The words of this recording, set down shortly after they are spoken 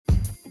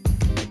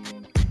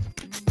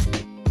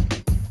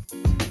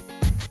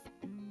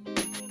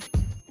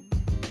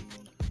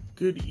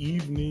Good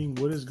evening.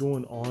 What is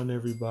going on,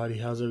 everybody?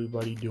 How's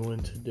everybody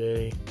doing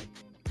today?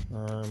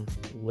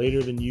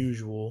 Later than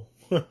usual.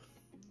 You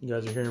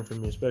guys are hearing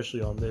from me,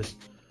 especially on this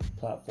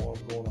platform,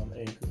 going on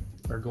Anchor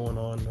or going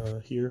on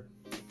here.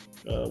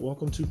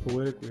 Welcome to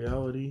Poetic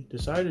Reality.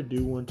 Decided to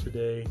do one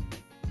today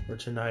or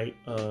tonight.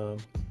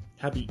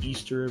 Happy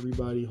Easter,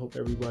 everybody. Hope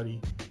everybody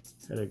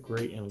had a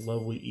great and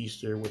lovely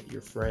Easter with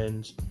your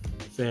friends,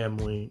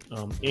 family,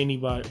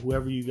 anybody,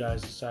 whoever you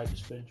guys decide to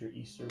spend your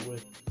Easter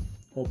with.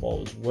 Hope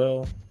all is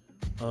well.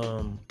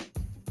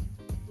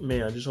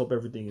 Man, I just hope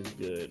everything is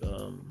good.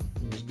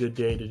 It was a good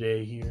day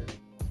today here.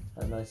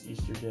 Had a nice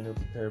Easter dinner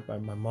prepared by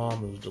my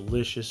mom. It was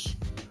delicious.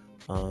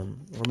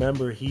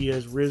 Remember, he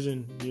has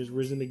risen. He has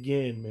risen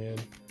again,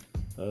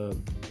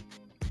 man.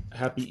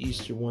 Happy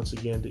Easter once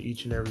again to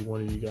each and every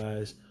one of you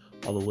guys,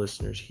 all the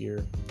listeners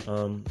here.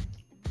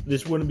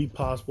 This wouldn't be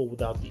possible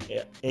without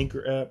the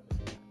Anchor app.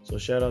 So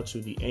shout out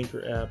to the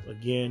Anchor app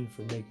again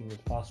for making this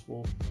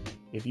possible.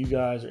 If you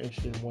guys are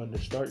interested in wanting to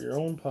start your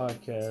own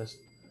podcast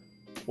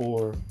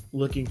or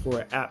looking for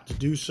an app to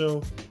do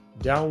so,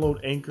 download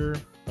Anchor.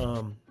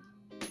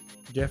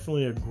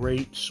 Definitely a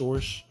great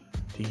source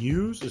to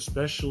use,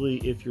 especially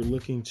if you're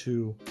looking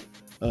to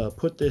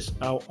put this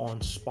out on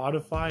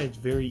Spotify. It's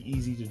very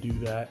easy to do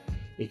that.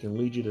 It can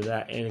lead you to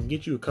that and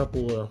get you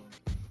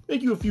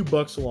make you a few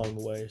bucks along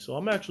the way. So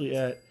I'm actually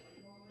at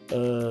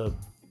 $5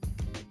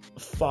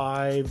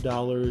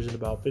 and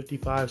about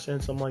 55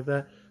 cents, something like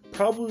that.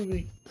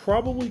 Probably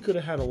could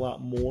have had a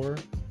lot more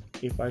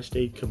if I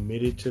stayed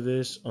committed to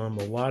this. A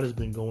lot has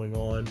been going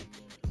on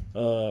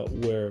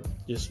where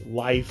just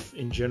life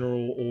in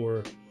general,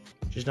 or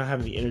just not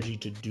having the energy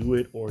to do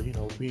it, or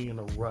being in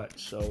a rut.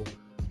 So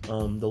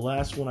the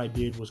last one I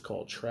did was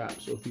called Trap.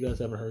 So if you guys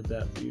haven't heard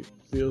that,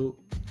 feel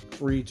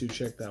free to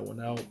check that one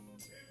out.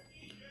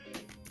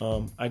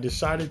 I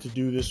decided to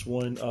do this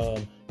one.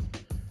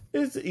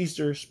 It's the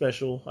Easter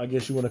special, I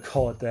guess you want to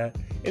call it that.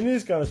 And it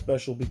is kind of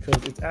special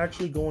because it's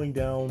actually going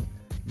down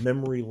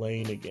memory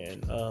lane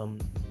again.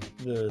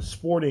 The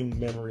sporting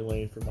memory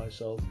lane for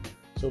myself.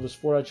 So the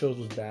sport I chose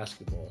was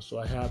basketball. So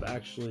I have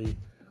actually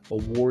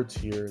awards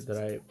here that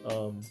I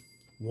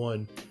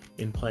won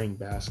in playing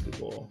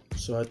basketball.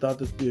 So I thought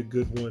this would be a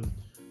good one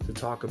to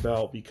talk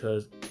about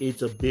because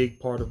it's a big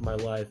part of my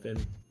life.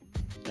 And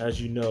as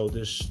you know,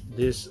 this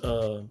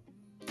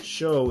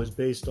show is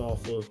based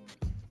off of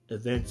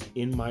events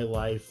in my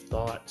life,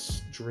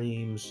 thoughts,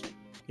 dreams,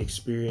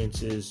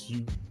 experiences,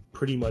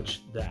 pretty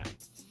much that.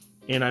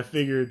 And I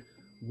figured,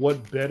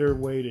 what better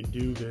way to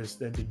do this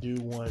than to do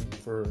one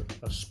for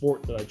a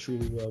sport that I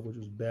truly love, which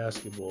was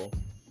basketball.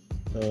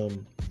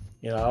 And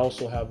I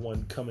also have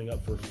one coming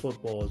up for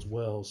football as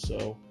well.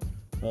 So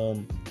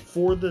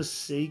for the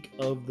sake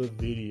of the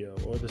video,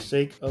 or the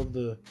sake of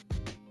the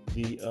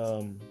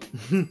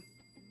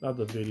not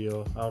the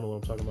video, I don't know what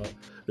I'm talking about.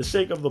 The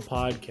sake of the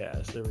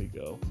podcast, there we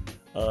go.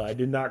 I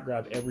did not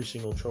grab every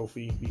single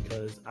trophy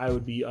because I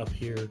would be up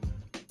here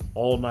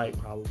all night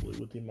probably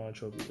with the amount of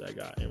trophies I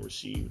got and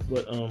received.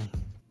 But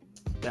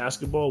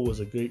basketball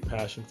was a great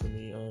passion for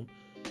me.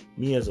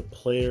 Me as a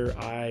player,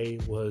 I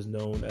was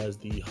known as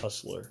the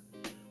hustler.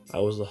 I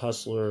was the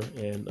hustler,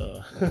 and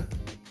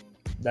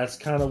that's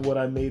kind of what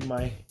I made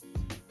my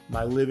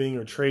living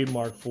or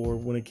trademark for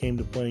when it came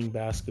to playing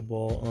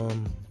basketball.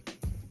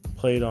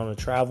 Played on a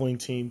traveling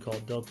team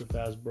called Delta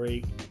Fast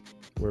Break,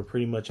 where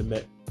pretty much I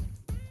met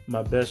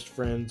my best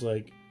friends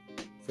like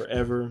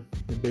forever,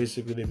 and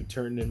basically they've been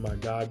turning in my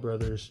god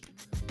brothers.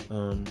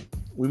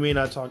 We may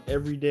not talk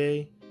every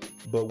day,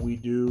 but we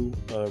do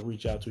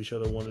reach out to each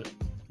other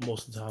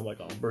most of the time, like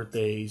on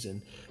birthdays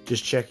and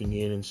just checking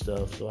in and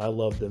stuff. So I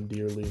love them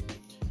dearly,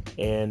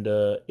 and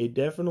it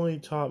definitely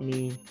taught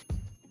me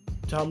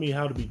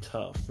how to be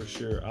tough, for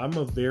sure. I'm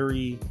a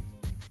very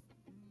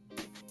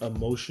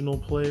emotional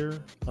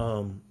player.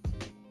 When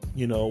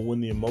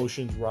the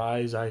emotions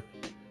rise, I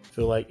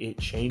feel like it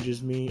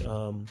changes me.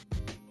 And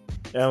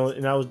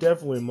I was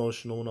definitely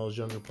emotional when I was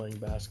younger playing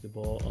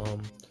basketball,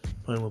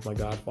 playing with my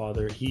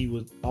godfather. He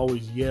would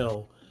always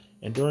yell,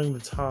 and during the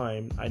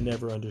time, I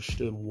never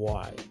understood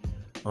why.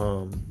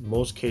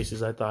 Most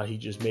cases, I thought he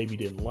just maybe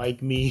didn't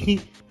like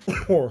me,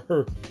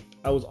 or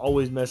I was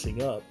always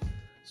messing up.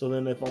 So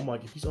then if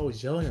he's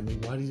always yelling at me,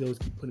 why does he always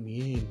keep putting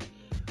me in?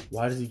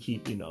 Why does he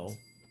keep,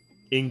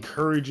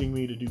 encouraging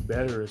me to do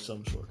better of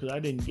some sort? Because I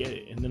didn't get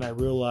it. And then I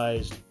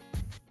realized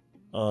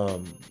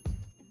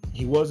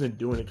he wasn't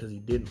doing it because he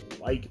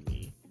didn't like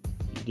me.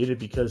 He did it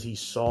because he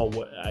saw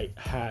what I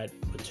had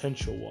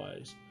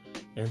potential-wise.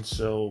 And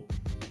so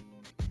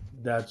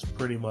that's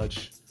pretty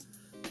much,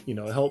 it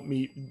helped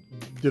me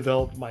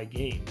develop my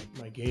game.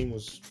 My game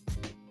was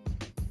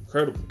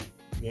incredible.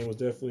 The game was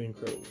definitely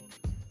incredible.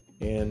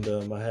 And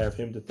I have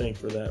him to thank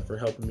for that, for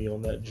helping me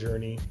on that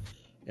journey.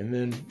 And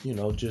then,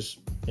 just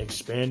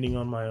expanding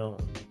on my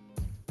own.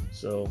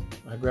 So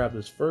I grabbed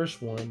this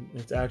first one.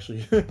 It's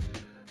actually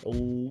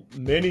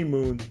many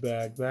moons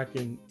back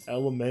in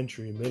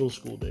middle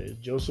school days.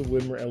 Joseph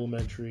Widmer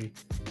Elementary,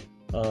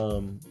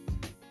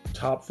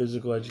 top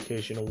physical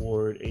education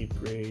award, 8th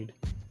grade.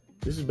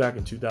 This is back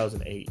in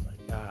 2008.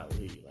 Like,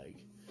 golly, like,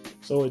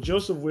 so at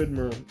Joseph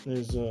Widmer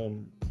is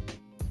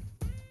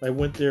I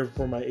went there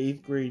for my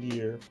 8th grade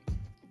year,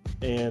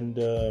 and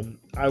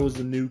I was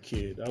a new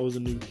kid.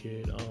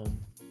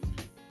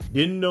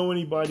 Didn't know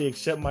anybody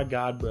except my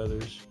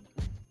godbrothers,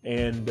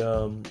 and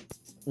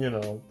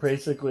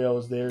basically I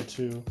was there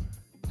to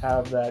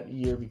have that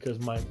year because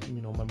my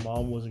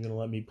mom wasn't gonna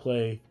let me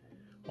play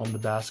on the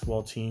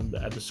basketball team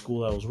at the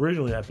school I was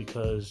originally at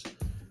because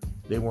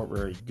they weren't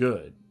very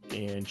good,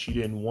 and she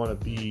didn't want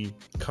to be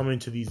coming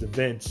to these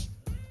events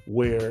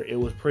where it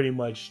was pretty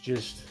much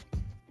just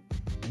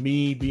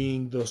me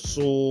being the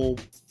sole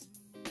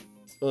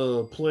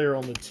player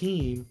on the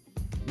team,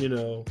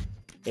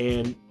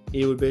 and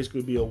it would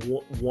basically be a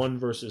 1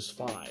 versus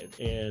 5,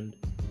 and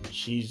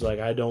she's like,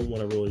 I don't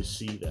want to really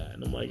see that,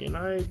 and I'm like, and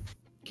I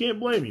can't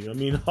blame you. I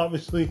mean,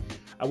 obviously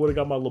I would have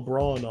got my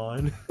LeBron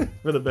on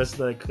for the best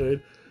that I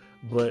could,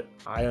 but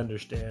I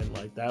understand,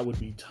 like, that would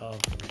be tough.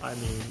 I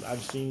mean,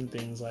 I've seen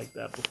things like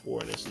that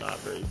before, and it's not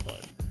very fun.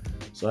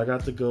 So I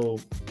got to go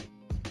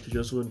to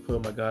Just Wouldn't Put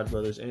on my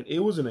godbrothers, and it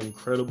was an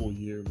incredible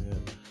year,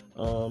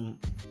 man.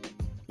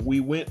 We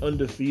went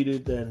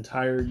undefeated the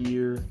entire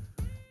year,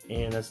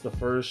 and that's the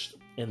first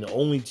and the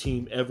only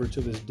team ever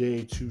to this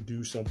day to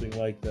do something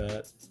like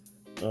that.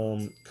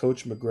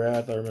 Coach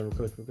McGrath, I remember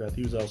Coach McGrath,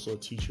 he was also a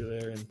teacher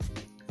there, and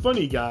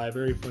funny guy,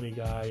 very funny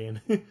guy,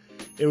 and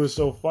it was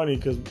so funny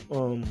because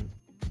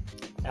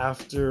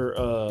after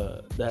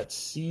that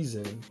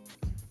season,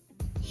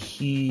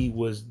 he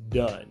was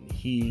done.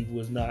 He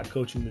was not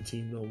coaching the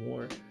team no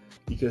more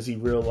because he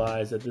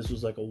realized that this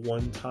was like a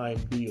one-time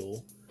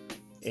deal,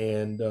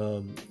 and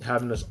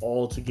having us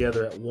all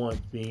together at once,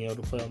 being able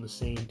to play on the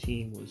same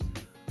team was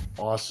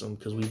awesome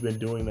because we've been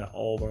doing that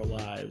all of our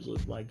lives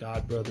with my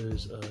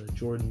godbrothers,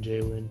 Jordan,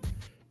 Jalen,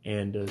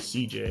 and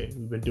CJ.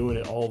 We've been doing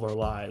it all of our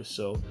lives,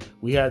 so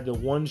we had the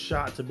one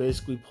shot to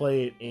basically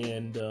play it,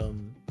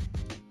 and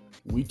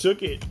we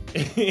took it.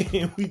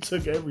 We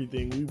took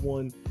everything. We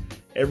won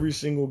every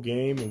single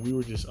game, and we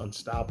were just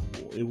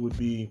unstoppable. It would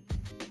be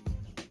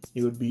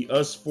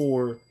us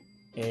 4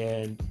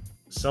 and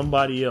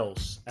somebody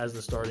else as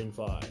the starting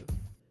 5,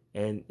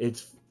 and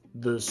it's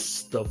the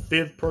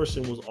 5th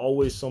person was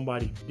always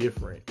somebody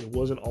different. It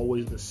wasn't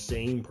always the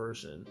same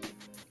person.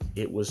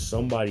 It was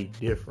somebody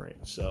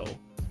different. So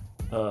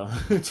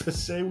to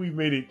say we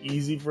made it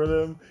easy for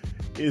them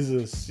is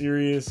a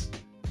serious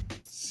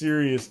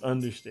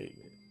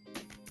understatement.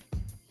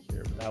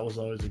 Here, but that was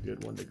always a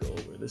good one to go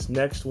over. This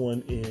next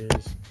one is,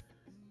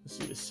 let's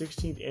see, the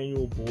 16th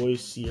annual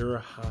Boys Sierra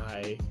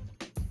High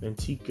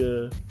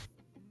Manteca,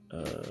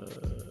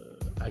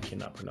 I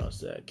cannot pronounce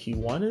that,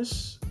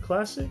 Kiwanis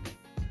Classic,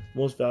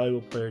 Most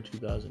Valuable Player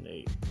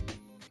 2008.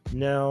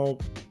 Now,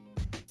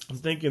 I'm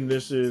thinking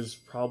this is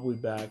probably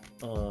back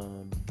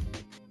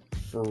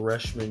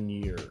freshman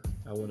year,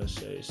 I want to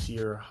say,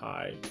 Sierra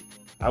High.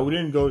 I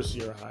didn't go to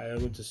Sierra High. I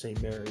went to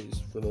St.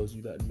 Mary's, for those of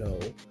you that know.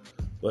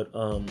 But,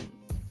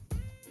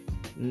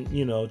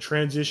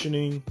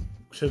 transitioning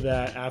to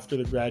that after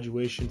the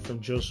graduation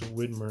from Joseph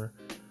Widmer,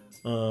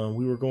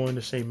 we were going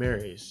to St.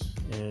 Mary's,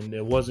 and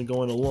it wasn't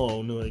going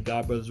alone. The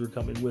godbrothers were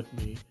coming with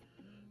me,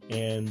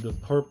 and the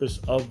purpose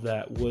of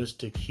that was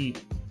to keep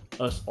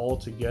us all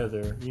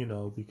together,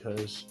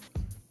 because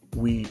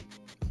we've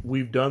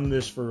done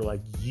this for like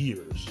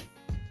years,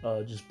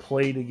 just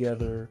play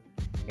together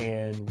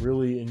and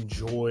really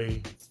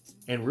enjoy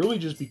and really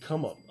just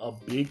become a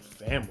big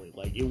family.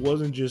 Like, it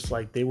wasn't just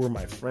like they were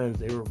my friends,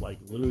 they were like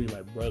literally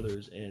my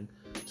brothers, and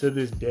to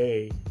this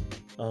day,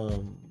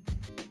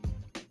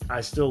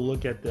 I still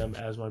look at them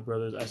as my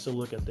brothers. I still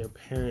look at their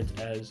parents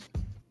as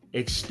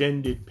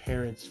extended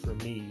parents for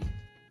me.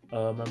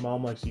 My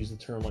mom likes to use the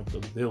term like the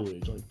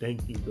village, like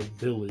thank you, the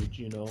village,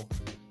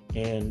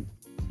 and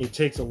it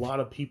takes a lot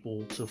of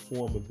people to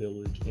form a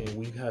village, and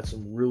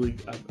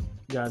I've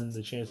gotten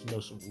the chance to know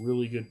some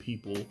really good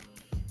people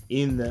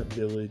in that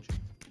village,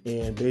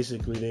 and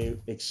basically they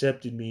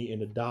accepted me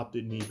and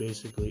adopted me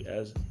basically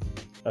as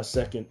a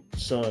second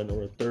son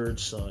or a third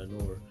son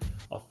or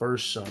a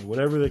first son,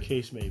 whatever the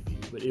case may be.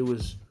 But it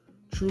was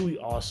truly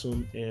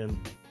awesome, and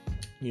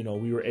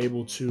we were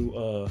able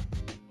to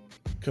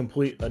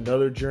complete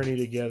another journey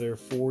together,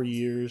 4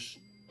 years,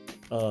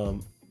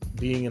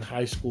 being in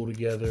high school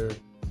together,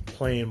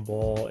 playing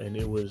ball, and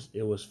it was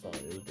fun.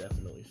 It was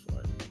definitely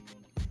fun.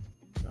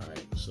 All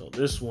right, so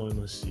this one,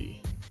 let's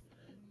see.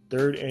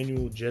 3rd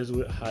annual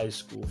Jesuit High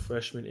School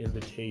Freshman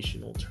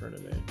Invitational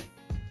Tournament,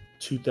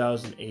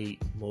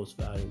 2008 Most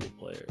Valuable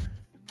Player.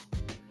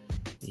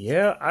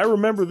 Yeah, I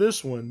remember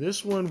this one.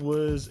 This one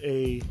was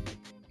it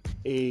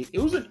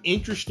was an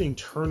interesting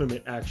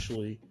tournament,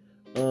 actually.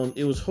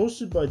 It was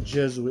hosted by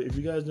Jesuit. If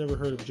you guys never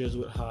heard of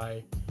Jesuit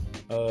High,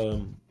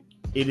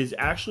 it is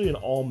actually an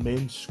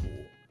all-men's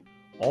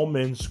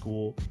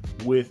school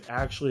with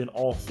actually an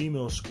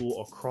all-female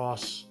school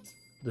across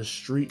the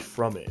street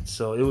from it.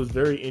 So it was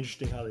very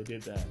interesting how they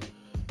did that.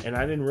 And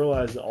I didn't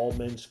realize the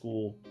all-men's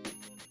school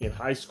in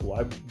high school.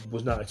 I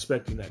was not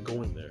expecting that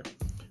going there.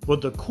 But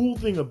the cool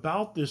thing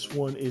about this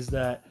one is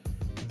that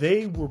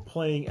they were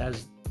playing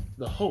as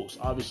the host.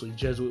 Obviously,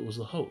 Jesuit was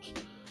the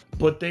host,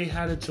 but they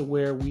had it to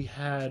where we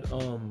had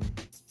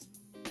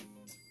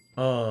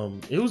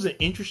it was an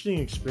interesting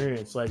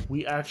experience. Like,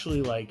 we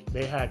actually, like,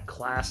 they had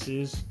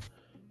classes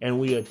and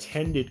we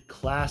attended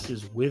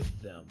classes with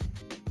them.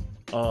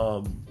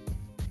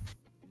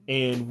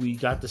 And we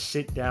got to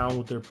sit down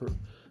with the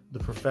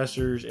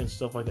professors and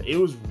stuff like that. It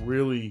was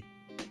really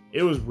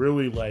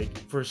like,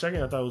 for a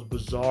second I thought it was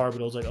bizarre, but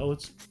I was like, oh,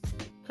 it's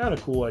kind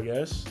of cool, I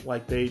guess.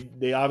 Like,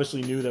 they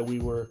obviously knew that we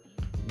were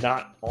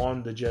not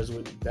on the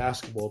Jesuit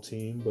basketball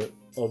team, but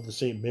of the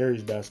St.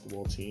 Mary's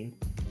basketball team.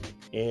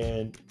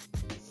 And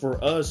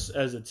for us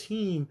as a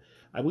team,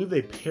 I believe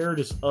they paired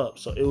us up.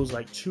 So it was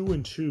like 2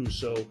 and 2.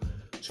 So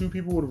 2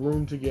 people would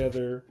room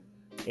together,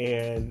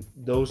 and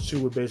those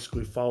 2 would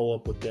basically follow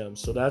up with them.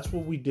 So that's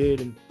what we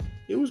did, and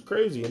it was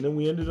crazy. And then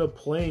we ended up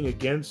playing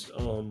against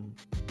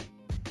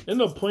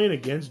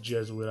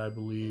Jesuit, I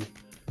believe,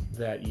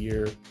 that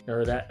year,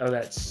 or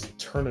that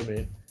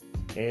tournament.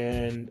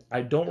 And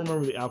I don't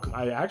remember the outcome.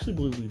 I actually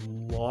believe we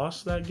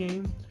lost that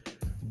game,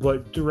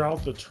 but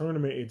throughout the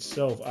tournament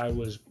itself, I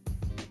was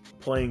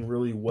playing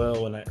really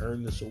well, and I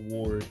earned this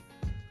award,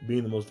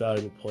 being the most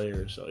valuable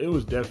player. So it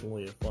was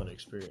definitely a fun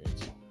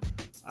experience.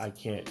 I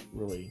can't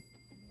really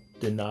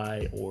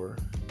deny or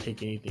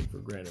take anything for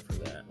granted for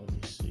that. Let me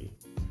see.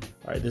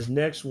 All right, this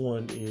next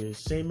one is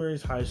St.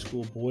 Mary's High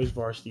School Boys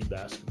Varsity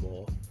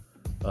Basketball,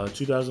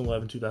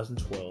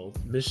 2011-2012,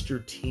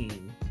 Mr.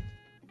 Team.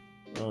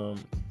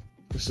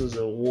 This is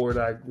an award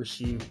I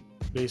received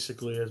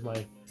basically as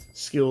my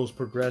skills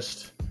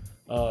progressed.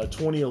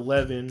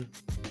 2011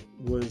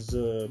 was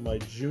my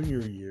junior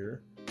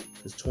year,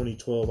 because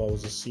 2012 I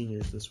was a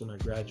senior, so that's when I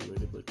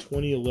graduated. But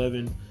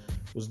 2011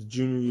 was the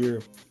junior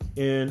year,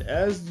 and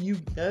as you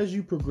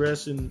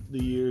progress in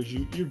the years,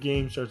 your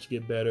game starts to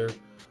get better.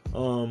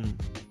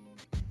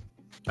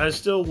 I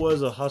still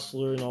was a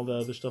hustler and all that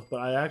other stuff,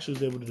 but I actually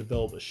was able to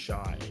develop a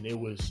shot, and it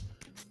was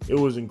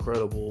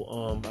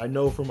incredible. I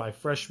know for my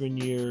freshman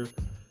year,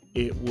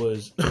 it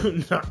was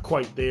not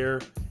quite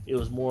there. It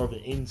was more of an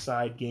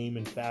inside game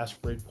and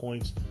fast break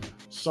points.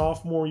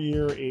 Sophomore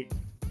year, it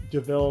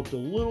developed a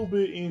little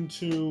bit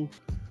into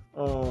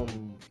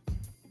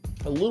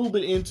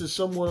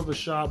somewhat of a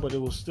shot, but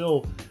it was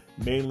still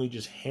mainly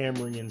just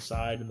hammering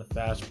inside in the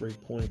fast break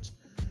points.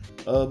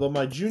 But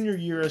my junior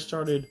year, I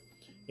started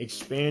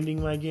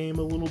expanding my game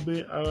a little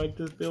bit. I like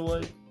to feel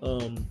like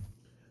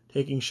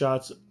taking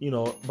shots,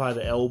 by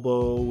the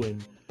elbow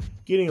and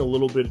getting a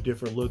little bit of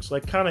different looks,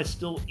 like kind of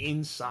still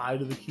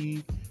inside of the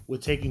key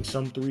with taking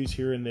some threes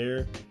here and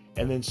there.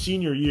 And then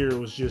senior year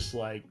was just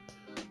like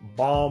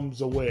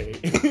bombs away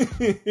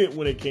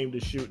when it came to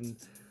shooting.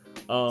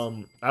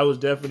 I was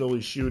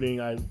definitely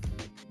shooting. I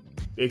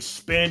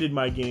expanded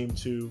my game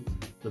to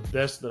the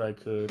best that I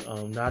could,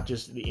 not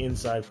just the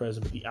inside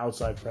presence, but the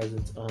outside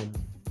presence.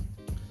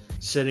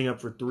 Setting up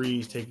for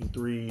threes, taking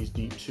threes,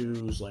 deep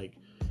twos, like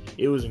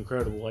it was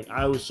incredible. Like,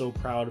 I was so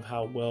proud of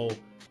how well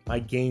my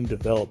game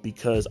developed,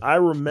 because I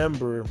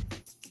remember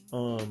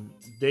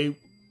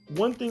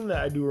one thing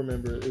that I do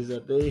remember is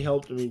that they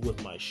helped me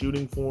with my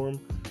shooting form.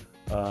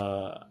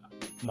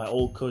 My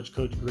old coach,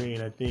 Coach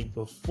Green, I think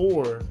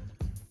before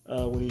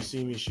when he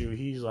seen me shoot,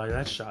 he's like,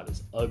 that shot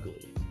is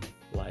ugly.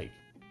 Like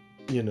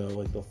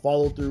the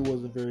follow through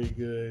wasn't very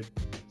good.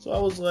 So I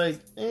was like,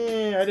 I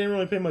didn't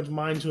really pay much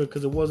mind to it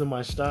because it wasn't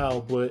my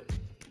style, but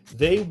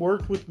they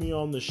worked with me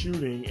on the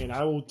shooting, and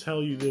I will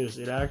tell you this,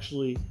 it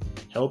actually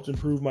helped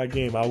improve my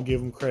game. I will give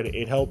them credit.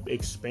 It helped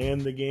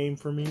expand the game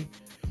for me,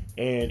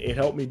 and it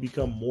helped me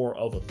become more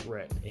of a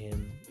threat,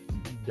 and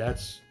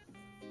that's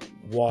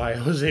why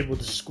I was able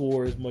to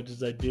score as much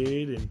as I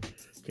did and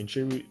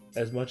contribute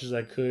as much as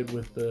I could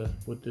with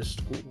this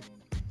school.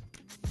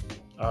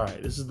 All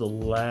right, this is the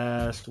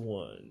last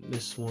one.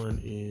 This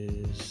one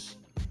is,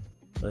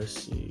 let's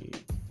see,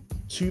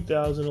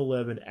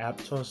 2011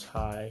 Aptos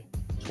High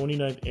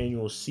 29th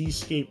Annual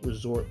Seascape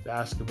Resort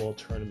Basketball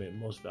Tournament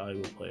Most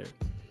Valuable Player.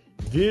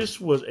 This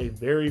was a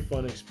very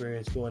fun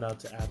experience going out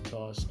to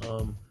Aptos.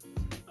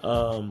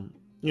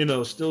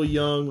 Still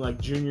young, like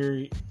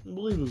junior, I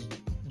believe it was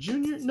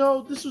junior.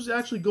 No, this was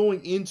actually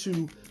going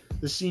into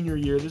the senior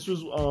year. This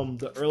was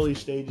the early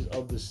stages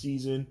of the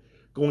season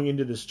going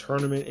into this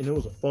tournament, and it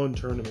was a fun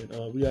tournament.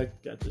 We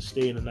got to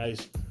stay in a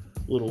nice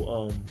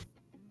little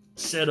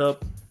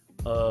setup.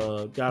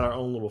 Got our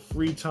own little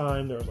free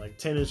time. There was like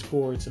tennis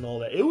courts and all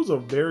that. It was a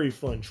very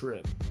fun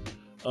trip.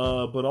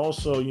 But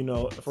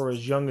also, for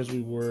as young as we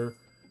were,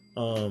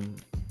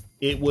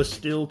 it was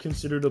still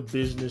considered a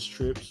business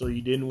trip. So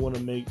you didn't want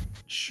to make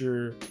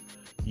sure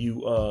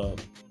you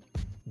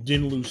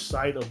didn't lose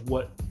sight of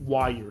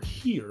why you're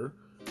here.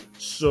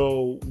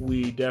 So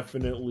we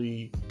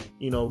definitely,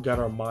 got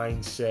our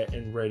mindset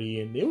and ready.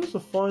 And it was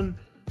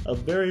a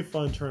very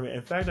fun tournament.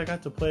 In fact, I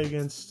got to play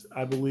against,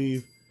 I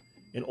believe,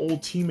 an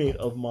old teammate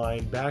of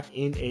mine back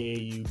in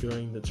AAU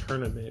during the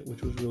tournament,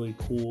 which was really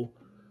cool.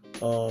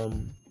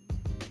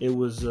 It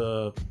was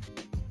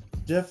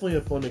definitely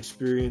a fun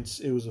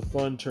experience. It was a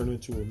fun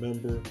tournament to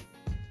remember.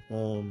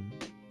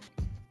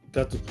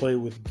 got to play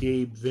with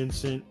Gabe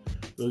Vincent.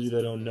 Those of you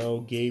that don't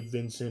know, Gabe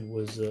Vincent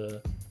was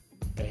a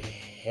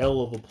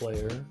hell of a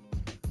player.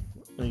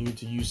 I went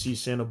to UC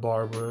Santa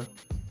Barbara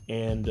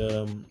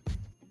and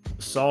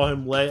saw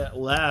him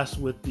last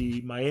with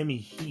the Miami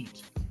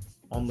Heat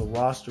on the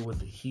roster with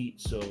the Heat.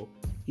 So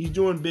he's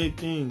doing big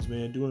things,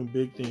 man. Doing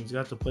big things.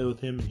 Got to play with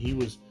him, and he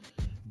was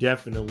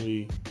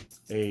definitely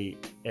a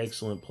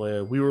excellent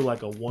player. We were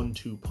like a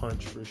 1-2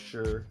 punch for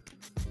sure.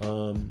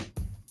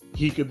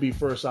 He could be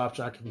first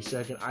option, I could be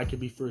second. I could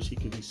be first, he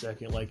could be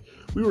second. Like,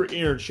 we were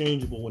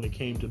interchangeable when it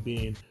came to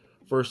being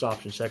first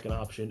option, second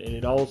option, and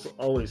it also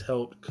always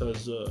helped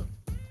because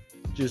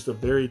just a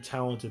very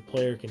talented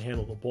player, can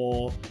handle the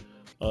ball,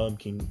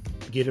 can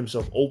get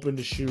himself open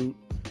to shoot,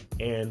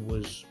 and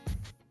was,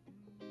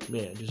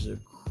 man, just an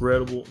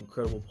incredible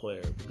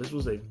player. But this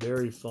was a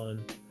very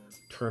fun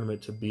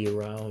tournament to be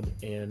around,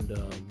 and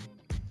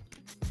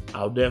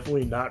I'll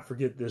definitely not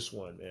forget this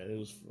one, man. It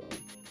was fun.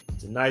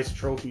 It's a nice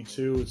trophy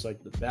too. It's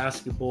like the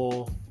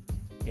basketball,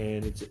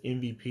 and it's an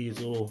MVP. It's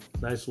a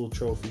nice little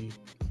trophy.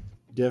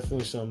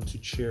 Definitely something to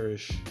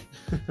cherish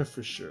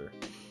for sure.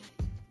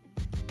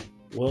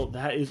 Well,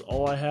 that is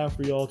all I have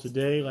for y'all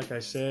today. Like I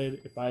said,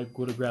 if I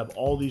would have grabbed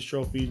all these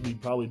trophies,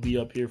 we'd probably be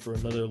up here for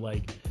another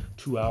like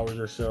 2 hours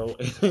or so.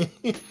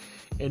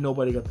 And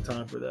nobody got the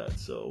time for that.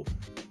 So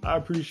I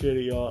appreciate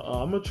it,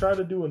 y'all. I'm going to try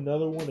to do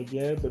another one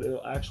again, but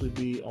it'll actually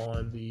be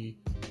on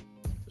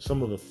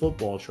some of the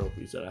football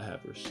trophies that I have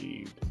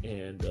received.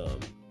 And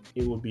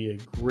it will be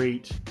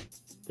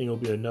it'll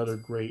be another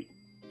great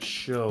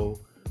show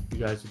for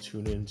you guys to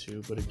tune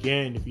into. But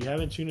again, if you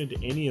haven't tuned into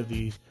any of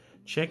these,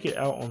 check it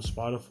out on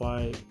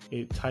Spotify.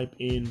 Type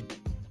in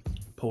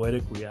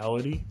Poetic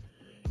Reality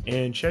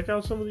and check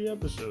out some of the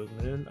episodes,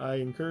 man. I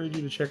encourage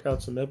you to check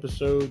out some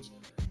episodes.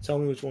 Tell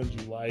me which ones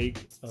you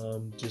like.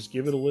 Just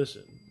give it a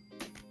listen.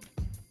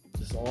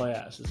 That's all I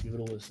ask. Just give it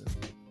a listen.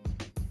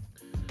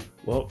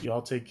 Well,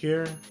 y'all take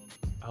care.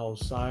 I'll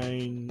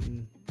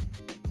sign.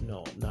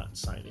 No, I'm not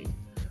signing.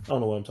 I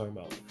don't know what I'm talking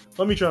about.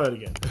 Let me try that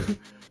again.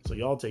 So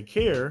y'all take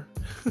care.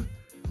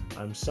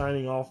 I'm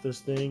signing off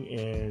this thing,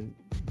 and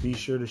be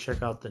sure to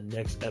check out the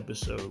next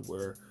episode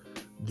where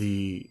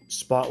the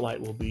spotlight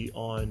will be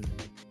on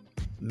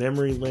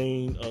memory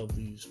lane of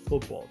these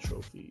football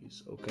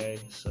trophies. Okay,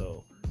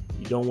 so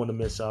you don't want to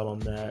miss out on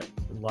that.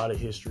 A lot of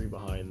history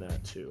behind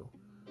that too.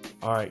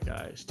 All right,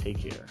 guys, take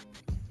care.